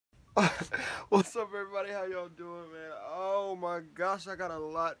What's up, everybody? How y'all doing, man? Oh my gosh, I got a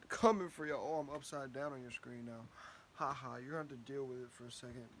lot coming for y'all. Oh, I'm upside down on your screen now. Haha, you're gonna have to deal with it for a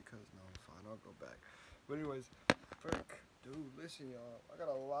second because no, fine, I'll go back. But anyways, frick, dude, listen, y'all. I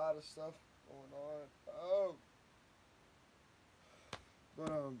got a lot of stuff going on. Oh,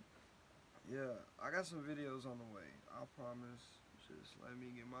 but yeah, I got some videos on the way. I promise. Just let me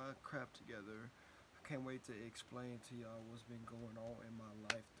get my crap together. I can't wait to explain to y'all what's been going on in my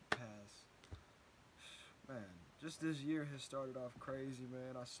life the past. Man, just this year has started off crazy,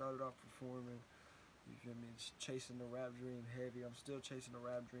 man. I started off performing, you feel me, just chasing the rap dream heavy. I'm still chasing the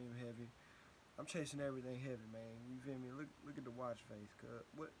rap dream heavy. I'm chasing everything heavy, man. You feel me? Look at the watch face, cuz.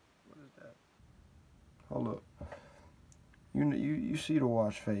 What is that? Hold up. You see the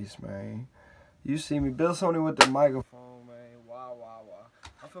watch face, man. You see me. Billsony with the microphone, man. Wow, wow, wow.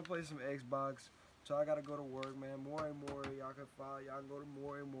 I'm finna play some Xbox. So I gotta go to work, man. More and more. Y'all can follow. Y'all can go to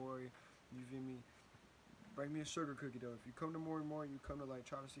more and more. You feel me? Bring me a sugar cookie though. If you come to Mori Mori and you come to like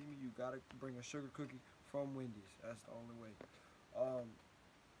try to see me, you gotta bring a sugar cookie from Wendy's. That's the only way.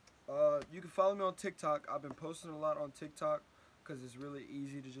 You can follow me on TikTok. I've been posting a lot on TikTok because it's really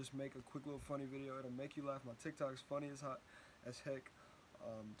easy to just make a quick little funny video. It'll make you laugh. My TikTok's funny as heck.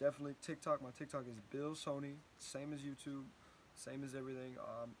 Definitely TikTok. My TikTok is Billsony, same as YouTube, same as everything.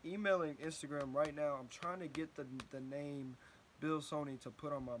 Emailing Instagram right now. I'm trying to get the name Billsony to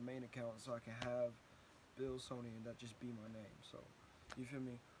put on my main account so I can have Billsony and that just be my name. So you feel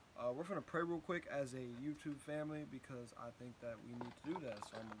me? We're gonna pray real quick as a YouTube family because I think that we need to do that.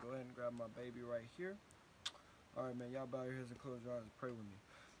 So I'm gonna go ahead and grab my baby right here. All right, man. Y'all bow your heads and close your eyes and pray with me.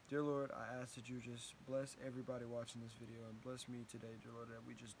 Dear Lord, I ask that you just bless everybody watching this video and bless me today, dear Lord, that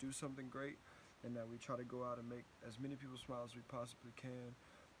we just do something great and that we try to go out and make as many people smile as we possibly can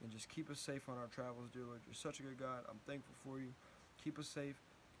and just keep us safe on our travels, dear Lord. You're such a good God. I'm thankful for you. Keep us safe.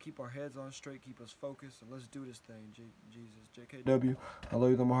 Keep our heads on straight. Keep us focused. And let's do this thing, Jesus. JKW. I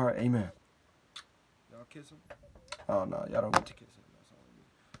love you with my heart. Amen. Y'all kiss him? Oh, no. Y'all don't get to kiss him. That's all I need.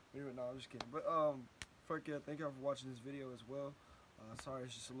 Anyway, no, I'm just kidding. But, fuck yeah. Thank y'all for watching this video as well. Sorry,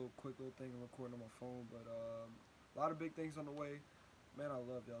 it's just a little quick little thing I'm recording on my phone, but a lot of big things on the way. Man, I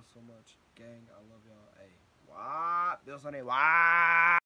love y'all so much. Gang, I love y'all. Hey, what? Billsony, what?